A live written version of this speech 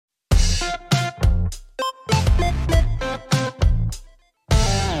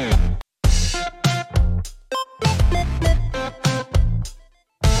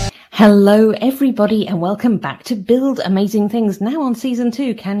Hello, everybody, and welcome back to Build Amazing Things, now on season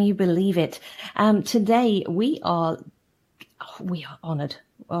 2. Can you believe it? Today we are honored.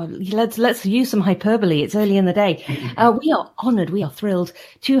 Let's use some hyperbole. It's early in the day. We are honored. We are thrilled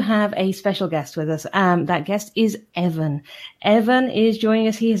to have a special guest with us. That guest is Evan. Evan is joining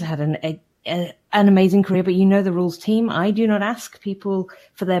us. He has had an amazing career, but you know the rules, team. I do not ask people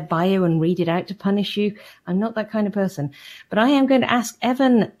for their bio and read it out to punish you. I'm not that kind of person. But I am going to ask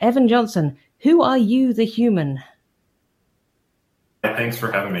Evan Johnson, who are you, the human? Thanks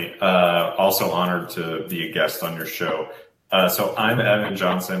for having me. Also honored to be a guest on your show. So I'm Evan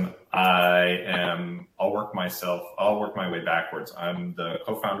Johnson. I'll work my way backwards. I'm the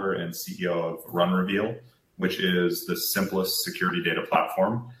co-founder and CEO of RunReveal, which is the simplest security data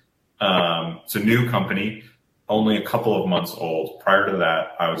platform. It's a new company, only a couple of months old. Prior to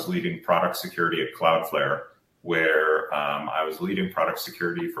that, I was leading product security at Cloudflare, where I was leading product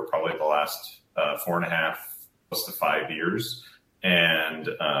security for probably the last 4.5 close to 5 years. And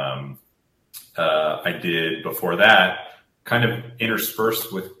I did before that, kind of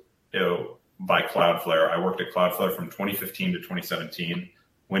interspersed with, by Cloudflare. I worked at Cloudflare from 2015 to 2017,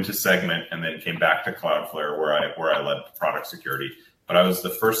 went to Segment, and then came back to Cloudflare where I led product security. But I was the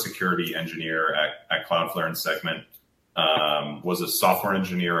first security engineer at Cloudflare and Segment. Was a software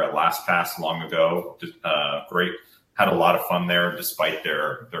engineer at LastPass long ago. Great, had a lot of fun there despite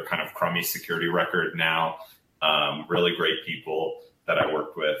their kind of crummy security record now. Really great people that I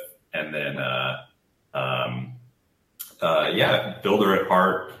worked with, and then builder at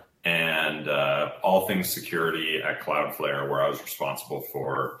heart, and all things security at Cloudflare, where I was responsible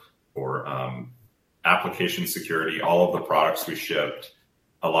for application security, all of the products we shipped,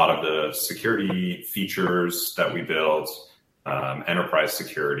 a lot of the security features that we built, enterprise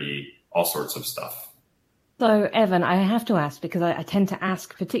security, all sorts of stuff. So, Evan, I have to ask, because I tend to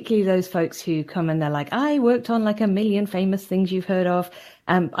ask particularly those folks who come and they're like, I worked on like a million famous things you've heard of.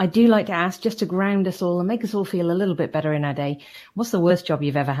 I do like to ask, just to ground us all and make us all feel a little bit better in our day. What's the worst job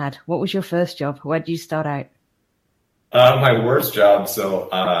you've ever had? What was your first job? Where did you start out? My worst job. So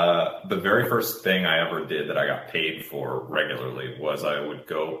the very first thing I ever did that I got paid for regularly was I would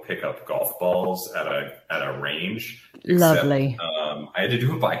go pick up golf balls at a range. Lovely. Except, I had to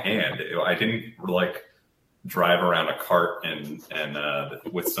do it by hand. I didn't drive around a cart and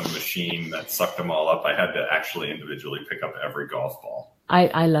with some machine that sucked them all up. I had to actually individually pick up every golf ball.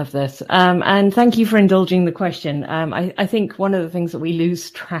 I love this. And thank you for indulging the question. I think one of the things that we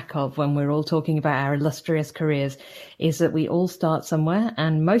lose track of when we're all talking about our illustrious careers is that we all start somewhere,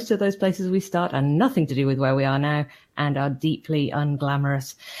 and most of those places we start are nothing to do with where we are now and are deeply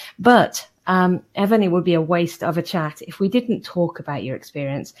unglamorous. But Evan, it would be a waste of a chat if we didn't talk about your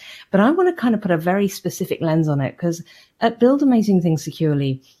experience. But I want to kind of put a very specific lens on it, because at Build Amazing Things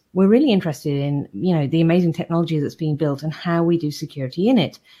Securely, we're really interested in, the amazing technology that's being built and how we do security in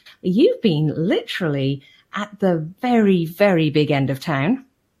it. You've been literally at the very, very big end of town,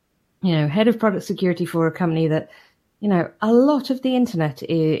 head of product security for a company that, a lot of the internet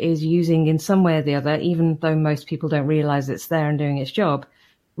is using in some way or the other, even though most people don't realize it's there and doing its job,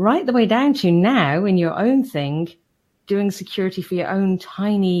 right the way down to now in your own thing, doing security for your own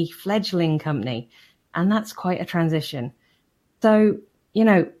tiny fledgling company. And that's quite a transition. So,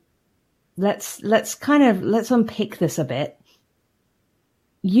 let's unpick this a bit.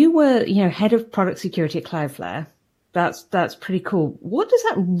 You were, head of product security at Cloudflare. That's pretty cool. What does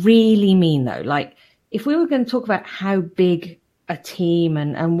that really mean though? Like, if we were going to talk about how big a team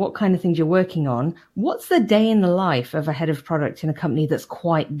and what kind of things you're working on, what's the day in the life of a head of product in a company that's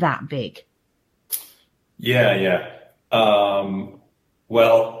quite that big? Yeah.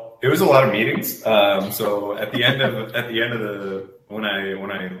 Well, it was a lot of meetings. So at the end of when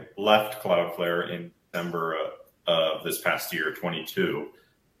I left Cloudflare in December of this past year, 22,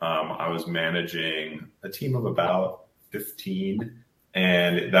 I was managing a team of about 15,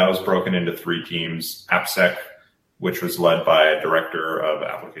 and that was broken into 3 teams: AppSec, which was led by a director of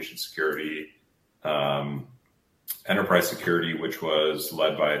application security, enterprise security, which was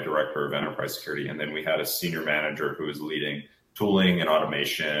led by a director of enterprise security, and then we had a senior manager who was leading tooling and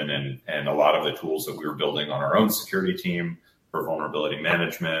automation and a lot of the tools that we were building on our own security team for vulnerability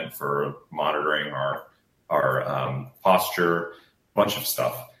management, for monitoring our posture, a bunch of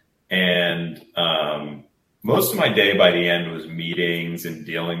stuff. And most of my day by the end was meetings and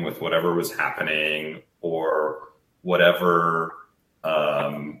dealing with whatever was happening or whatever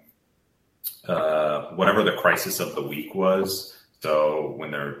the crisis of the week was. So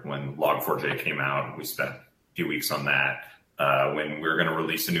when Log4j came out, we spent a few weeks on that. When we were going to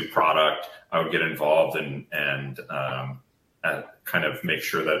release a new product, I would get involved and kind of make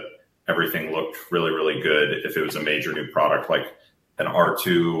sure that everything looked really, really good if it was a major new product like an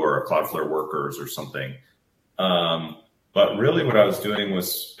R2 or a Cloudflare Workers or something. But really what I was doing was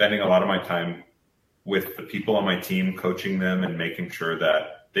spending a lot of my time with the people on my team, coaching them and making sure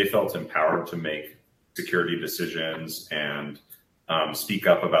that they felt empowered to make security decisions and speak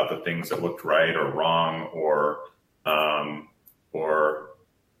up about the things that looked right or wrong, or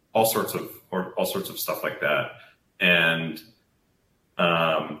all sorts of stuff like that. And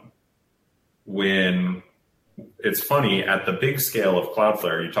when it's funny, at the big scale of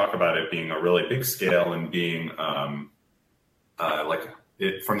Cloudflare, you talk about it being a really big scale and being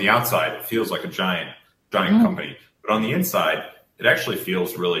from the outside, it feels like a giant company. But on the inside, it actually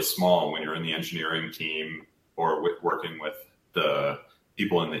feels really small when you're in the engineering team or working with the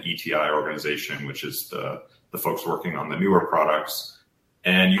people in the ETI organization, which is the folks working on the newer products.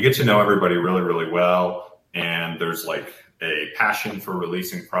 And you get to know everybody really, really well. And there's like a passion for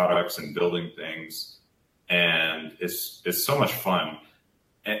releasing products and building things. And it's so much fun.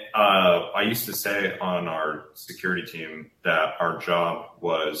 And, I used to say on our security team that our job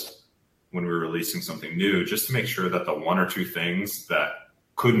was, when we were releasing something new, just to make sure that the one or two things that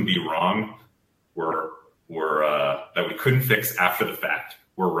couldn't be wrong were that we couldn't fix after the fact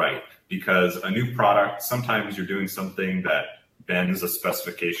were right. Because a new product, sometimes you're doing something that bends a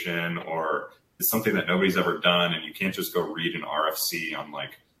specification or is something that nobody's ever done, and you can't just go read an RFC on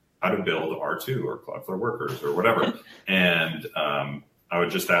like how to build R2 or Cloudflare Workers or whatever. And I would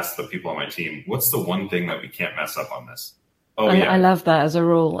just ask the people on my team, what's the one thing that we can't mess up on this? I love that as a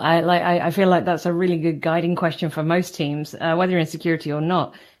rule. I feel like that's a really good guiding question for most teams, whether you're in security or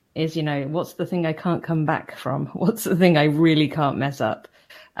not, is, what's the thing I can't come back from? What's the thing I really can't mess up?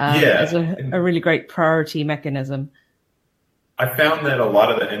 It's a really great priority mechanism. I found that a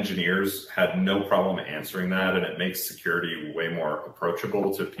lot of the engineers had no problem answering that, and it makes security way more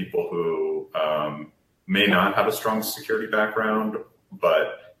approachable to people who may not have a strong security background,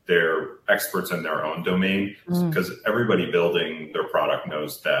 but they're experts in their own domain, because everybody building their product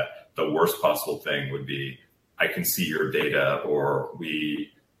knows that the worst possible thing would be, I can see your data, or it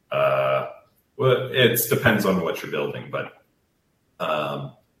depends on what you're building, but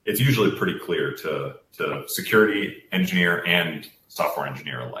it's usually pretty clear to security engineer and software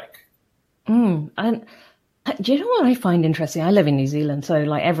engineer alike. And do you know what I find interesting? I live in New Zealand, so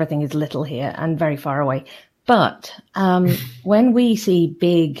like everything is little here and very far away. But when we see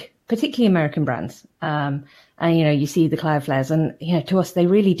big, particularly American brands, and you see the Cloudflares, and to us they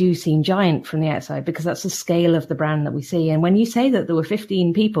really do seem giant from the outside, because that's the scale of the brand that we see. And when you say that there were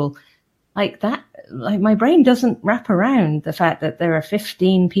 15 people like that, like my brain doesn't wrap around the fact that there are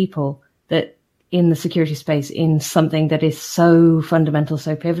 15 people that in the security space in something that is so fundamental,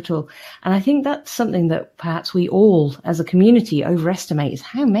 so pivotal. And I think that's something that perhaps we all as a community overestimate, is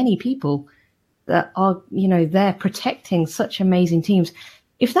how many people that are, they're protecting such amazing teams.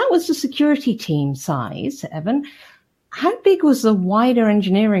 If that was the security team size, Evan, how big was the wider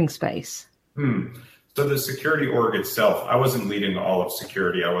engineering space? So the security org itself, I wasn't leading all of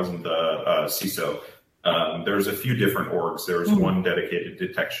security. I wasn't the CISO. There's a few different orgs. There was one dedicated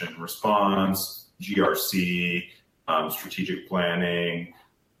detection and response, GRC, strategic planning,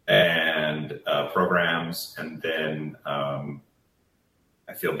 and programs. And then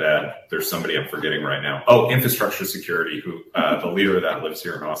I feel bad. There's somebody I'm forgetting right now. Oh, infrastructure security, who the leader of that lives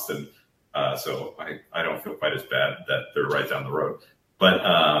here in Austin. So I don't feel quite as bad that they're right down the road. But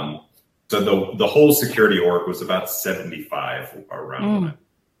so the whole security org was about 75 around that.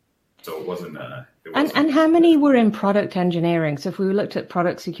 So it wasn't. And how many were in product engineering? So if we looked at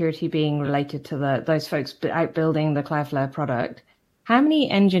product security being related to those folks out building the Cloudflare product, how many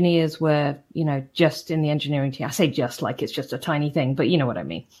engineers were, just in the engineering team? I say just like it's just a tiny thing, but you know what I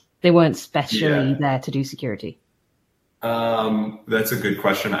mean. They weren't specially there to do security. That's a good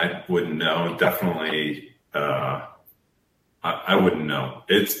question. I wouldn't know. Definitely. I wouldn't know.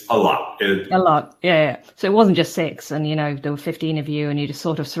 It's a lot. A lot. Yeah. So it wasn't just 6 and, there were 15 of you and you just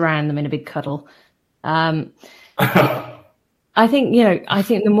sort of surround them in a big cuddle. I think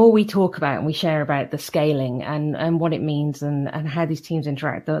the more we talk about and we share about the scaling and what it means and how these teams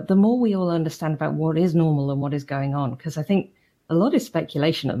interact, the more we all understand about what is normal and what is going on. Because I think a lot is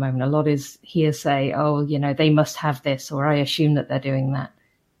speculation at the moment. A lot is hearsay. Oh, they must have this, or I assume that they're doing that.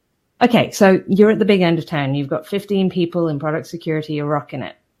 Okay, so you're at the big end of town. You've got 15 people in product security. You're rocking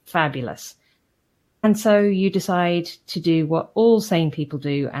it. Fabulous. And so you decide to do what all sane people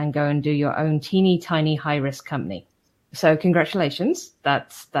do and go and do your own teeny tiny high risk company. So congratulations.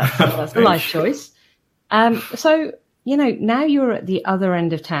 That's the life choice. So, now you're at the other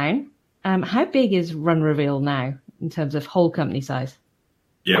end of town. How big is RunReveal now in terms of whole company size?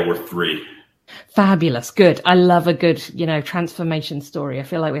 Yeah, we're 3. Fabulous. Good. I love a good, transformation story. I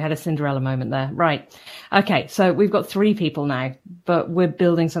feel like we had a Cinderella moment there. Right. Okay. So we've got 3 people now, but we're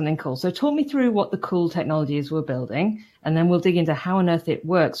building something cool. So talk me through what the cool technology is we're building, and then we'll dig into how on earth it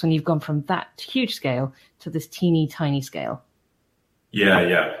works when you've gone from that huge scale to this teeny tiny scale.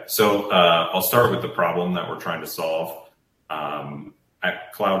 Yeah. So I'll start with the problem that we're trying to solve.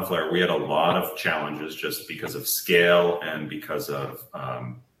 At Cloudflare, we had a lot of challenges just because of scale and because of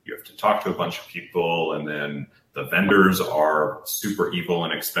you have to talk to a bunch of people, and then the vendors are super evil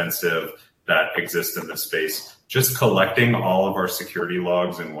and expensive that exist in this space. Just collecting all of our security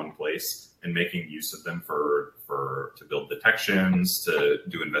logs in one place and making use of them to build detections, to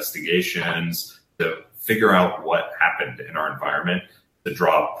do investigations, to figure out what happened in our environment, to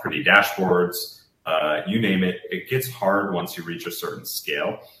draw pretty dashboards. You name it, it gets hard once you reach a certain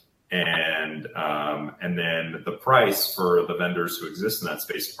scale. And then the price for the vendors who exist in that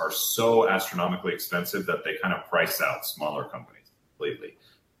space are so astronomically expensive that they kind of price out smaller companies completely.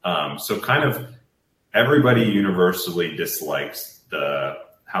 So kind of everybody universally dislikes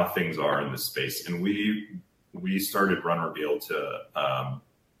how things are in this space. And we started RunReveal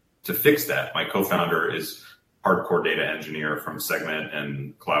to fix that. My co-founder is hardcore data engineer from Segment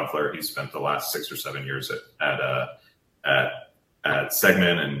and Cloudflare. He spent the last 6 or 7 years at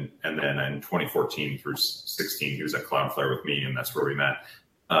Segment, and then in 2014 through 16, he was at Cloudflare with me, and that's where we met.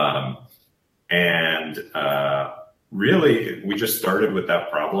 Really, we just started with that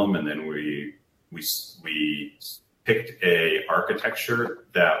problem, and then we picked a architecture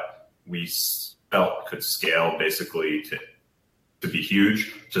that we felt could scale basically to be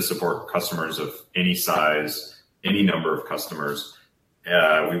huge, to support customers of any size, any number of customers.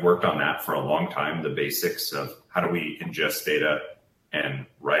 We worked on that for a long time, the basics of how do we ingest data and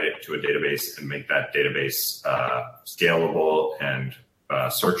write it to a database and make that database scalable and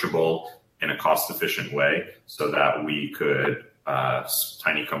searchable in a cost-efficient way, so that we could,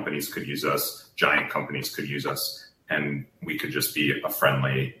 tiny companies could use us, giant companies could use us, and we could just be a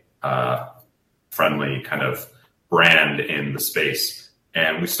friendly kind of brand in the space.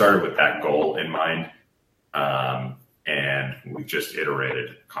 And we started with that goal in mind, and we just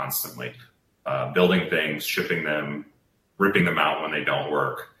iterated constantly, building things, shipping them, ripping them out when they don't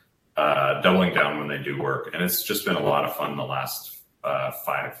work, doubling down when they do work. And it's just been a lot of fun the last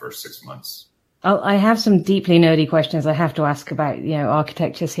 5 or 6 months. I have some deeply nerdy questions I have to ask about,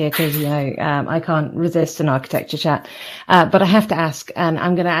 architectures here, because, I can't resist an architecture chat. But I have to ask, and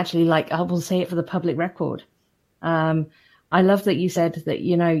I'm going to actually I will say it for the public record. I love that you said that,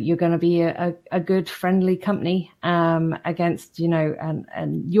 you're going to be a good, friendly company, against,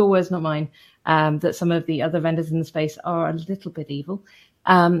 and your words, not mine, that some of the other vendors in the space are a little bit evil.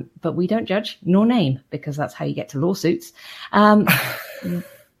 But we don't judge nor name, because that's how you get to lawsuits.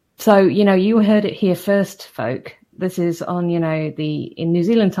 So, you heard it here first, folk. This is on, in New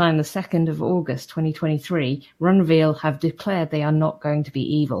Zealand time, the 2nd of August, 2023, RunReveal have declared they are not going to be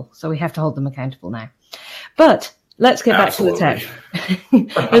evil. So we have to hold them accountable now. But let's get back to the tech.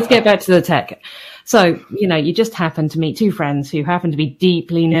 Let's get back to the tech. So, you just happened to meet 2 friends who happen to be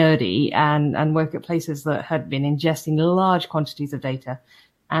deeply nerdy and work at places that had been ingesting large quantities of data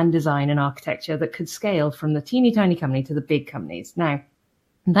and design and architecture that could scale from the teeny tiny company to the big companies. Now,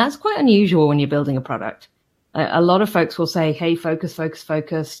 that's quite unusual when you're building a product. A lot of folks will say, hey, focus,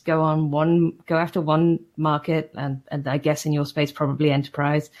 go after one market, and I guess in your space, probably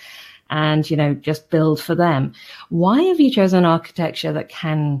enterprise, and, just build for them. Why have you chosen architecture that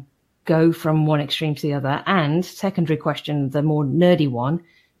can go from one extreme to the other? And secondary question, the more nerdy one,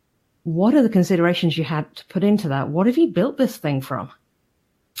 what are the considerations you had to put into that? What have you built this thing from?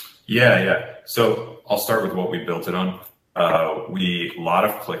 Yeah. So I'll start with what we built it on. A lot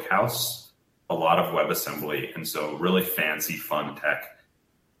of ClickHouse, a lot of WebAssembly, and so really fancy, fun tech.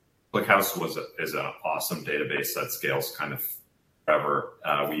 ClickHouse is an awesome database that scales kind of forever.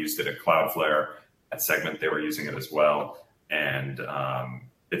 We used it at Cloudflare. At Segment, they were using it as well. And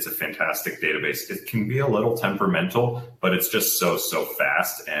it's a fantastic database. It can be a little temperamental, but it's just so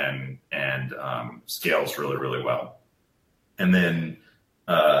fast and scales really, really well. And then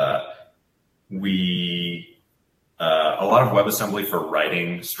a lot of WebAssembly for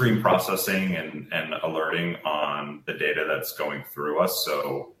writing, stream processing, and alerting on the data that's going through us.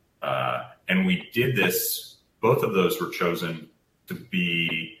 So, and we did this, both of those were chosen to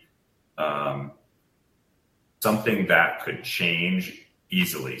be something that could change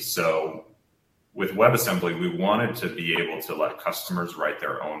easily. So with WebAssembly, we wanted to be able to let customers write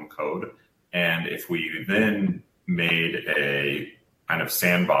their own code. And if we then made a kind of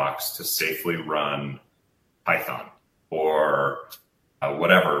sandbox to safely run Python or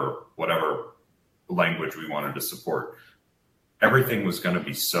whatever language we wanted to support. Everything was going to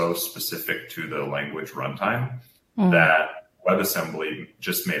be so specific to the language runtime that WebAssembly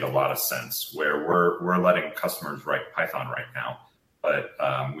just made a lot of sense, where we're letting customers write Python right now, but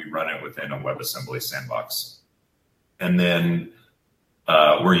we run it within a WebAssembly sandbox. And then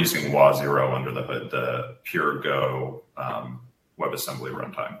we're using WA0 under the hood, the pure Go WebAssembly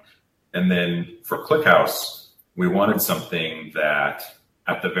runtime. And then for ClickHouse, we wanted something that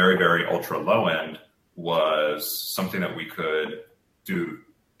at the very, very ultra low end was something that we could do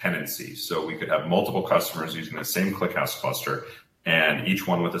tenancy. So we could have multiple customers using the same ClickHouse cluster, and each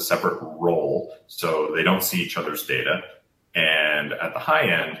one with a separate role, so they don't see each other's data. And at the high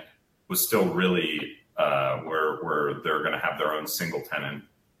end was still really where they're going to have their own single tenant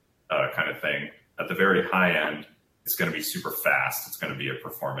kind of thing. At the very high end, it's going to be super fast. It's going to be a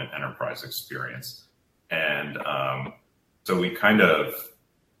performant enterprise experience. And so we kind of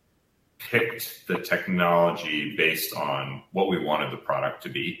picked the technology based on what we wanted the product to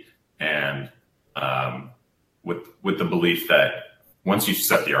be, and with the belief that once you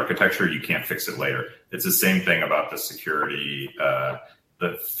set the architecture, you can't fix it later. It's the same thing about the security.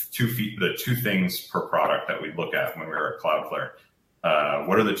 The two things per product that we look at when we're at Cloudflare.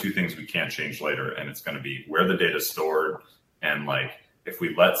 What are the two things we can't change later? And it's going to be where the data is stored, and like if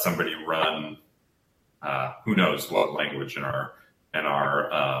we let somebody run, who knows what language in our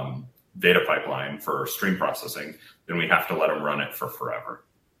data pipeline for stream processing, then we have to let them run it for forever.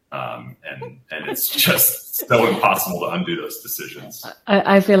 And it's just so impossible to undo those decisions.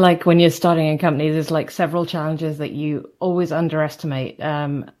 I feel like when you're starting a company, there's like several challenges that you always underestimate.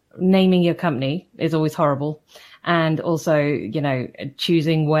 Naming your company is always horrible. And also,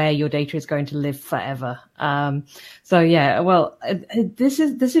 choosing where your data is going to live forever. So yeah, well, this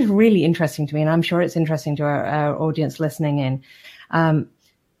is really interesting to me, and I'm sure it's interesting to our audience listening in.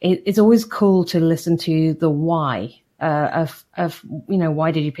 It's always cool to listen to the why of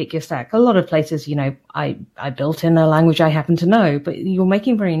why did you pick your stack? A lot of places, I built in a language I happen to know, but you're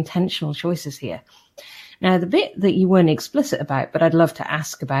making very intentional choices here. Now, the bit that you weren't explicit about, but I'd love to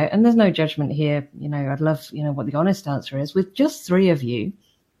ask about, and there's no judgment here, I'd love, what the honest answer is. With just three of you,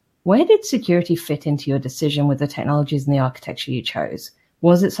 where did security fit into your decision with the technologies and the architecture you chose?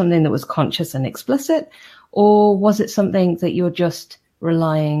 Was it something that was conscious and explicit, or was it something that you're just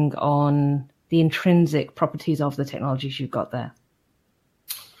relying on the intrinsic properties of the technologies you've got there?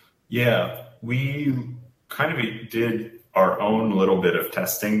 Yeah, we kind of did our own little bit of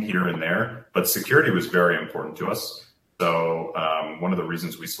testing here and there, but security was very important to us. So one of the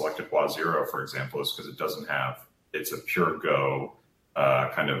reasons we selected WA0, for example, is because it's a pure Go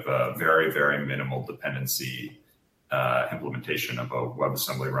kind of a very, very minimal dependency implementation of a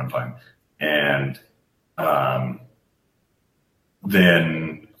WebAssembly runtime. And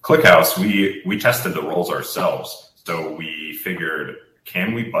then ClickHouse, we tested the roles ourselves. So we figured,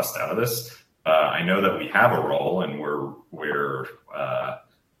 can we bust out of this? I know that we have a role, and we're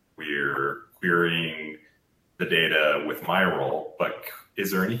querying the data with my role, but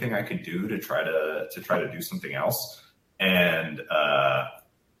is there anything I could do to try to do something else? And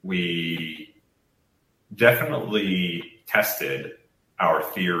we definitely tested our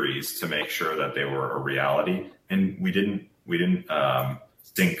theories to make sure that they were a reality, and we didn't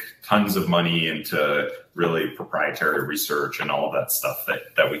sink tons of money into really proprietary research and all of that stuff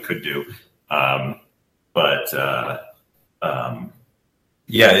that we could do.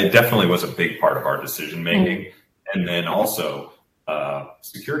 Yeah, it definitely was a big part of our decision making. And then also,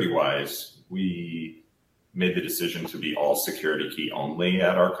 security-wise, we made the decision to be all security key only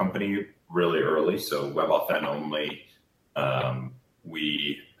at our company really early. So WebAuthn only.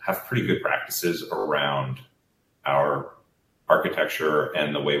 We have pretty good practices around our architecture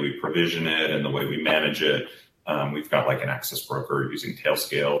and the way we provision it and the way we manage it. We've got like an access broker using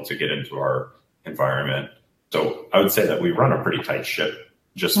Tailscale to get into our environment. So I would say that we run a pretty tight ship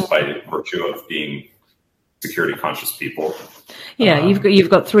just by virtue of being security conscious people. Yeah, you've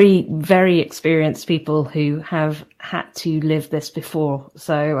got three very experienced people who have had to live this before.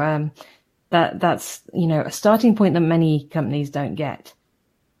 So that's a starting point that many companies don't get.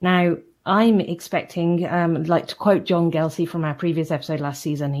 Now, I'm expecting, like to quote John Gelsey from our previous episode last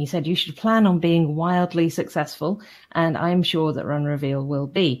season, he said, you should plan on being wildly successful, and I'm sure that RunReveal will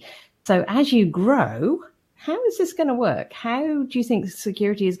be. So as you grow, how is this going to work? How do you think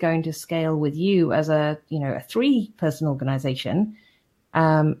security is going to scale with you as a three-person organization?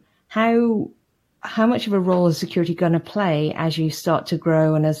 How much of a role is security going to play as you start to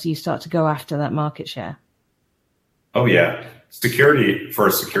grow and as you start to go after that market share? Oh, yeah. Security for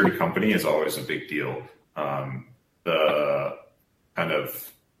a security company is always a big deal. The kind kind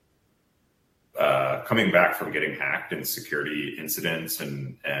of coming back from getting hacked and security incidents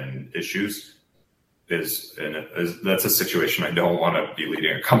and issues that's a situation I don't want to be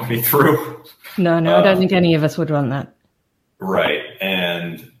leading a company through. No, I don't think any of us would want that. Right.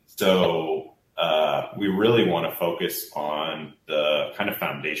 And so we really want to focus on the kind of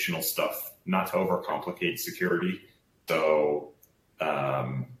foundational stuff, not to overcomplicate security. So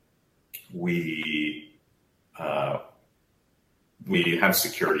we have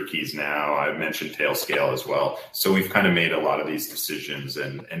security keys now. I mentioned Tailscale as well. So we've kind of made a lot of these decisions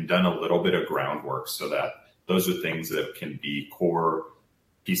and done a little bit of groundwork so that those are things that can be core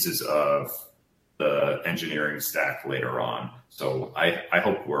pieces of the engineering stack later on. So I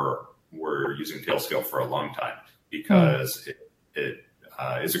hope we're using Tailscale for a long time because it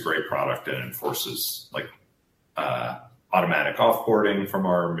is a great product and enforces like automatic offboarding from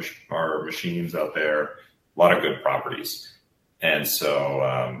our machines out there. A lot of good properties. And so,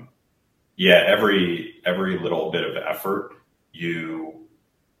 every little bit of effort you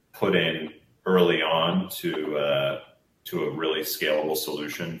put in early on to a really scalable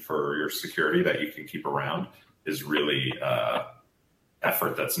solution for your security that you can keep around is really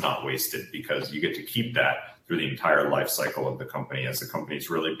effort that's not wasted, because you get to keep that through the entire life cycle of the company. As the company's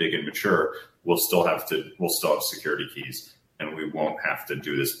really big and mature, we'll still have security keys, and we won't have to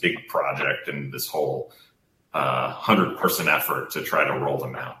do this big project and this whole 100-person effort to try to roll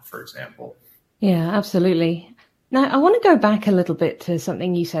them out, for example. Yeah, absolutely. Now, I want to go back a little bit to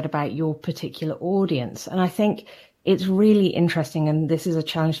something you said about your particular audience. And I think it's really interesting. And this is a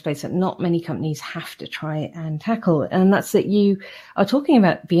challenge space that not many companies have to try and tackle. And that's that you are talking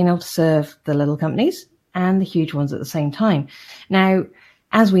about being able to serve the little companies and the huge ones at the same time. Now,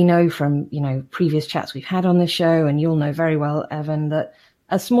 as we know from, previous chats we've had on this show, and you'll know very well, Evan, that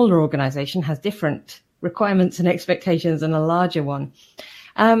a smaller organization has different requirements and expectations than a larger one.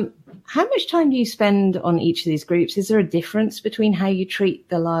 How much time do you spend on each of these groups? Is there a difference between how you treat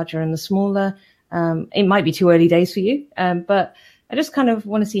the larger and the smaller? It might be too early days for you, but I just kind of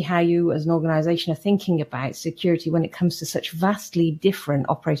want to see how you as an organization are thinking about security when it comes to such vastly different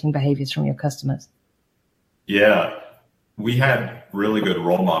operating behaviors from your customers. Yeah, we had really good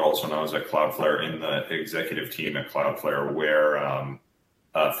role models when I was at Cloudflare in the executive team at Cloudflare, where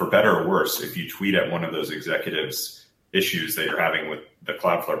for better or worse, if you tweet at one of those executives issues that you're having with the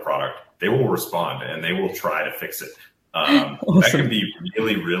Cloudflare product, they will respond and they will try to fix it. Awesome. That can be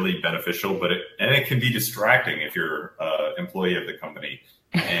really, really beneficial, but it can be distracting if you're an employee of the company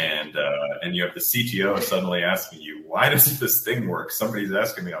and you have the CTO suddenly asking you, why doesn't this thing work? Somebody's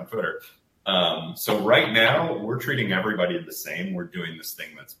asking me on Twitter. So right now we're treating everybody the same. We're doing this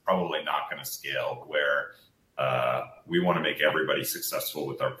thing that's probably not going to scale, where we want to make everybody successful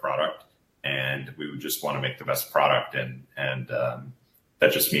with our product, and we would just want to make the best product. And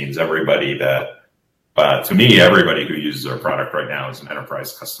that just means everybody to me, everybody who uses our product right now is an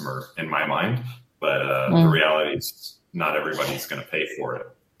enterprise customer in my mind. But the reality is not everybody's going to pay for it.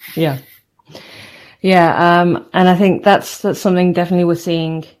 Yeah. Yeah. And I think that's something definitely we're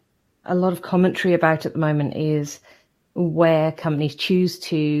seeing a lot of commentary about at the moment, is where companies choose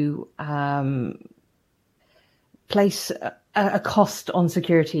to place a cost on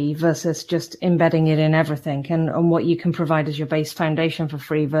security versus just embedding it in everything, and what you can provide as your base foundation for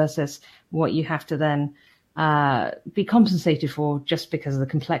free versus what you have to then be compensated for just because of the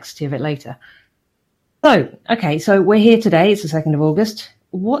complexity of it later. So we're here today. It's the 2nd of August.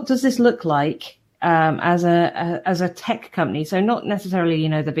 What does this look like as a tech company? So not necessarily,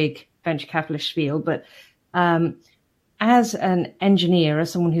 the big venture capitalist spiel, but as an engineer,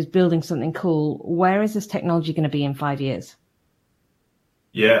 as someone who's building something cool, where is this technology going to be in 5 years?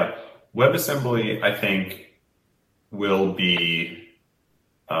 Yeah, WebAssembly, I think, will be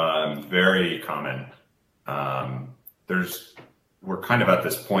very common. We're kind of at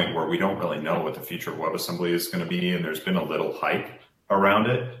this point where we don't really know what the future of WebAssembly is going to be, and there's been a little hype around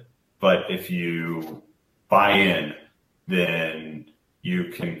it. But if you buy in, then you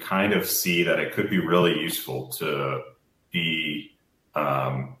can kind of see that it could be really useful to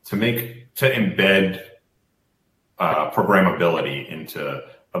embed programmability into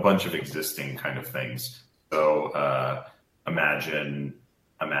a bunch of existing kind of things. So imagine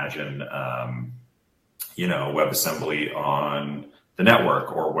WebAssembly on the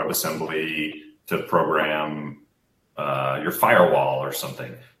network, or WebAssembly to program your firewall or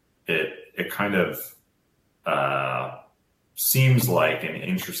something. It kind of seems like an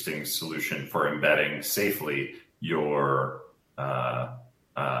interesting solution for embedding safely your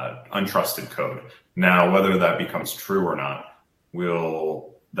untrusted code. Now, whether that becomes true or not,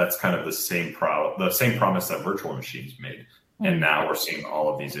 that's kind of the same promise that virtual machines made, And now we're seeing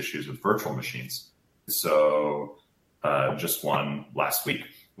all of these issues with virtual machines. So just one last week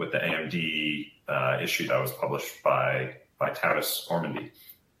with the AMD issue that was published by Tavis Ormandy.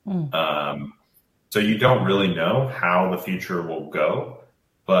 So you don't really know how the future will go,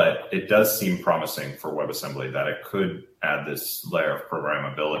 but it does seem promising for WebAssembly that it could add this layer of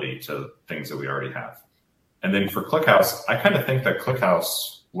programmability to things that we already have. And then for ClickHouse, I kind of think that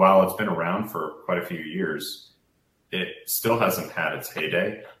ClickHouse, while it's been around for quite a few years, it still hasn't had its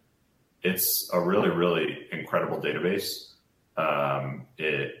heyday. It's a really, really incredible database.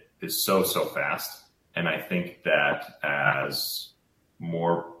 It is so fast. And I think that as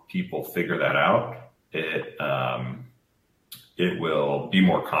more people figure that out, it will be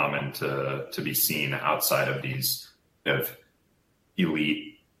more common to be seen outside of these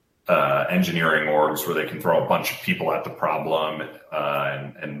elite engineering orgs where they can throw a bunch of people at the problem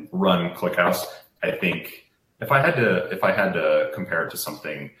and run ClickHouse. I think if I had to compare it to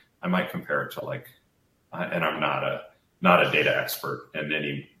something, I might compare it to and I'm not a data expert in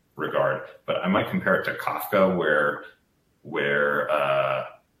any regard, but I might compare it to Kafka, where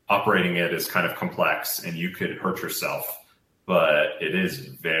operating it is kind of complex and you could hurt yourself, but it is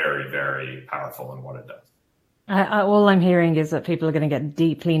very, very powerful in what it does. All I'm hearing is that people are going to get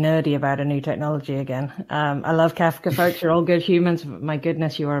deeply nerdy about a new technology again. I love Kafka, folks. You're all good humans. But my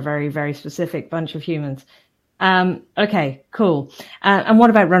goodness, you are a very, very specific bunch of humans. Okay, cool. And what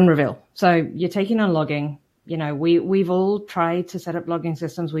about RunReveal? So you're taking on logging. You know, we've all tried to set up logging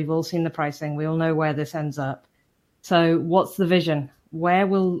systems. We've all seen the pricing. We all know where this ends up. So what's the vision? Where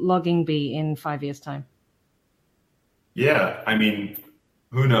will logging be in 5 years' time? Yeah, I mean,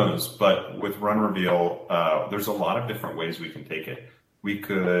 who knows? But with RunReveal, there's a lot of different ways we can take it. We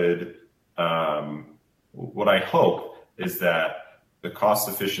could, what I hope is that the cost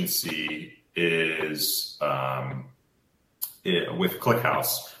efficiency is, with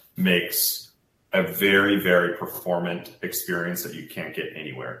ClickHouse, makes a very, very performant experience that you can't get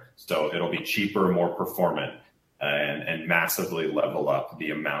anywhere. So it'll be cheaper, more performant, and massively level up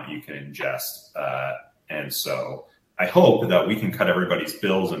the amount you can ingest. And so I hope that we can cut everybody's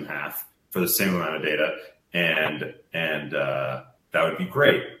bills in half for the same amount of data, and that would be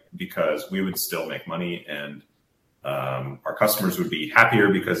great because we would still make money, and our customers would be happier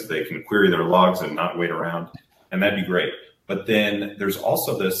because they can query their logs and not wait around, and that'd be great. But then there's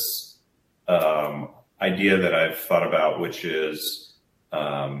also this idea that I've thought about, which is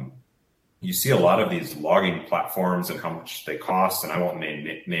you see a lot of these logging platforms and how much they cost, and I won't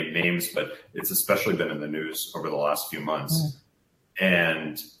name names, but it's especially been in the news over the last few months.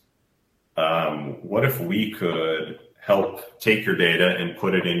 And what if we could help take your data and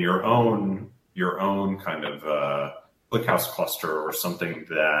put it in your own kind of ClickHouse cluster or something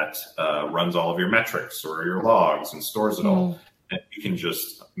that runs all of your metrics or your logs and stores it all. And you can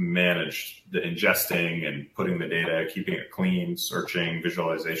just manage the ingesting and putting the data, keeping it clean, searching,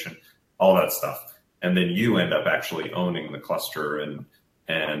 visualization, all that stuff. And then you end up actually owning the cluster. And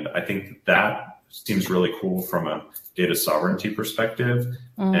I think that seems really cool from a data sovereignty perspective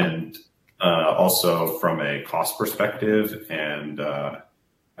and also from a cost perspective. And I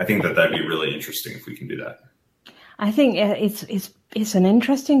think that that'd be really interesting if we can do that. I think it's an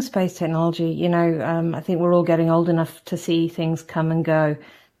interesting space technology. You know, I think we're all getting old enough to see things come and go.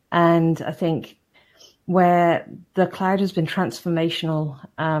 And I think where the cloud has been transformational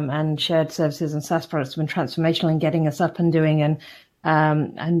and shared services and SaaS products have been transformational in getting us up and doing and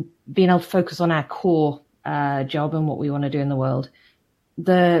being able to focus on our core job and what we want to do in the world.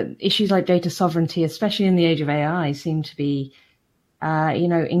 The issues like data sovereignty, especially in the age of AI, seem to be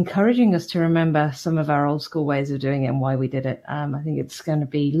encouraging us to remember some of our old school ways of doing it and why we did it. I think it's going to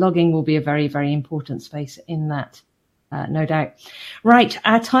be, logging will be a very, very important space in that, no doubt. Right.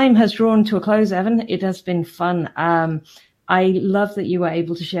 Our time has drawn to a close, Evan. It has been fun. I love that you were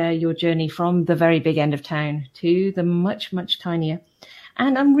able to share your journey from the very big end of town to the much, much tinier.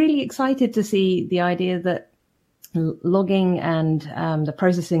 And I'm really excited to see the idea that logging and the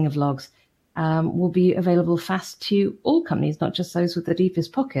processing of logs will be available fast to all companies, not just those with the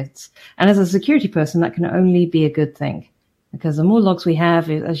deepest pockets. And as a security person, that can only be a good thing, because the more logs we have,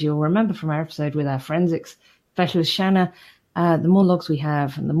 as you'll remember from our episode with our forensics specialist, Shanna, the more logs we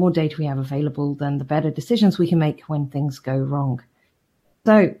have and the more data we have available, then the better decisions we can make when things go wrong.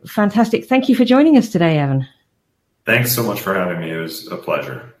 So fantastic. Thank you for joining us today, Evan. Thanks so much for having me. It was a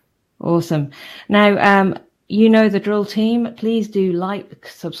pleasure. Awesome. Now, you know the drill, team. Please do like,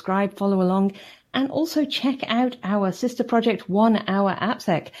 subscribe, follow along. And also check out our sister project, 1 Hour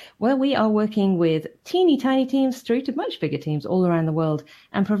AppSec, where we are working with teeny tiny teams through to much bigger teams all around the world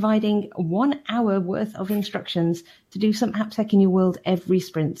and providing 1 hour worth of instructions to do some AppSec in your world every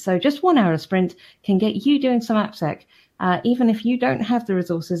sprint. So just 1 hour sprint can get you doing some AppSec, even if you don't have the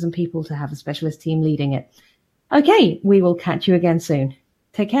resources and people to have a specialist team leading it. Okay, we will catch you again soon.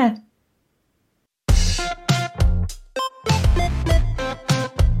 Take care.